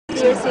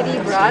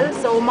posterior cerebral.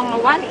 So,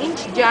 mga 1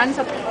 inch dyan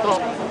sa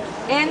tutok.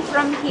 And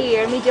from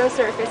here, medial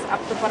surface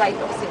up to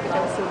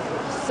parieto-occipital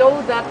sulcus.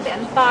 So that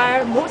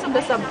most of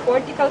the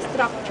subcortical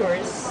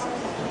structures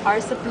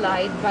are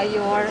supplied by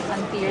your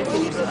anterior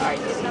cerebral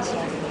arteries.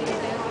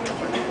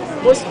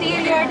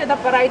 Posterior to the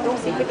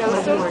parieto-occipital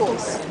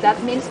sulcus, that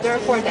means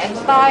therefore the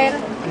entire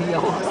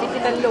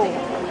occipital lobe.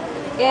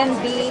 And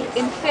the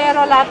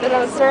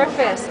inferolateral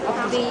surface of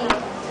the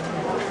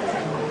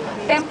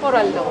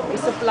temporal lobe is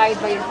supplied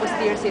by your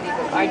posterior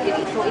cerebral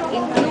artery. So it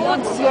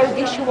includes your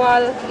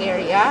visual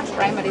area,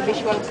 primary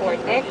visual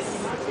cortex.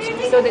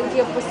 So that if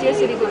you have posterior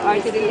cerebral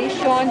artery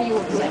lesion, you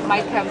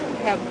might have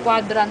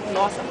quadrant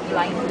loss of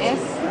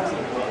blindness.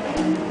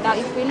 Now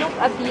if we look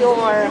at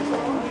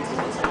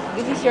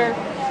this is your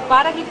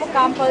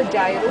parahippocampal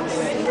gyrus,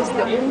 this is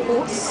the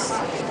uncus,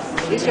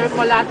 this is your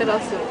collateral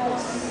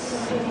sulcus.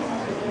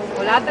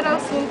 Collateral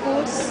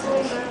sulcus,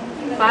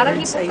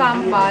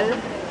 parahippocampal,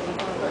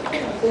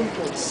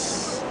 uncus.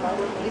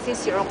 This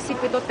is your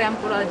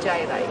occipitotemporal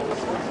gyri.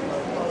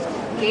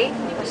 Okay?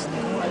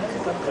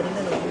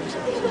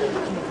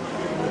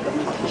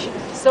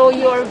 So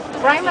your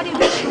primary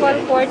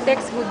visual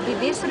cortex would be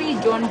this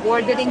region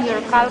bordering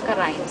your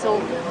calcarine. So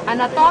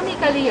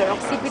anatomically, your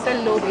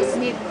occipital lobe is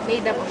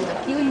made up of the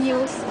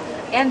cuneus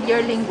and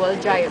your lingual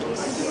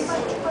gyrus.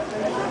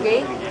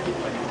 Okay?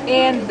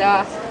 And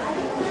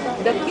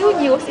the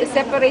cuneus is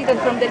separated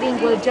from the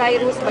lingual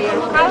gyrus by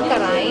your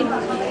calcarine,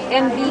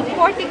 and the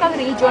cortical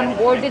region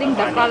bordering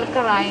the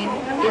calcarine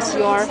is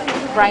your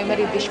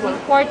primary visual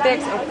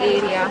cortex of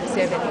area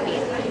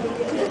 17.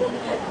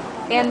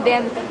 And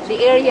then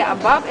the area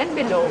above and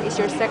below is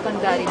your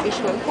secondary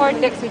visual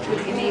cortex, which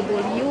will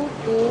enable you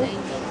to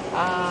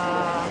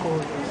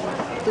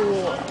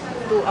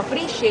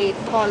appreciate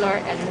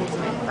color and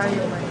movement.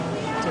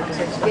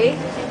 Okay?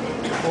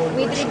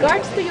 With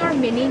regards to your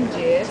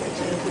meninges,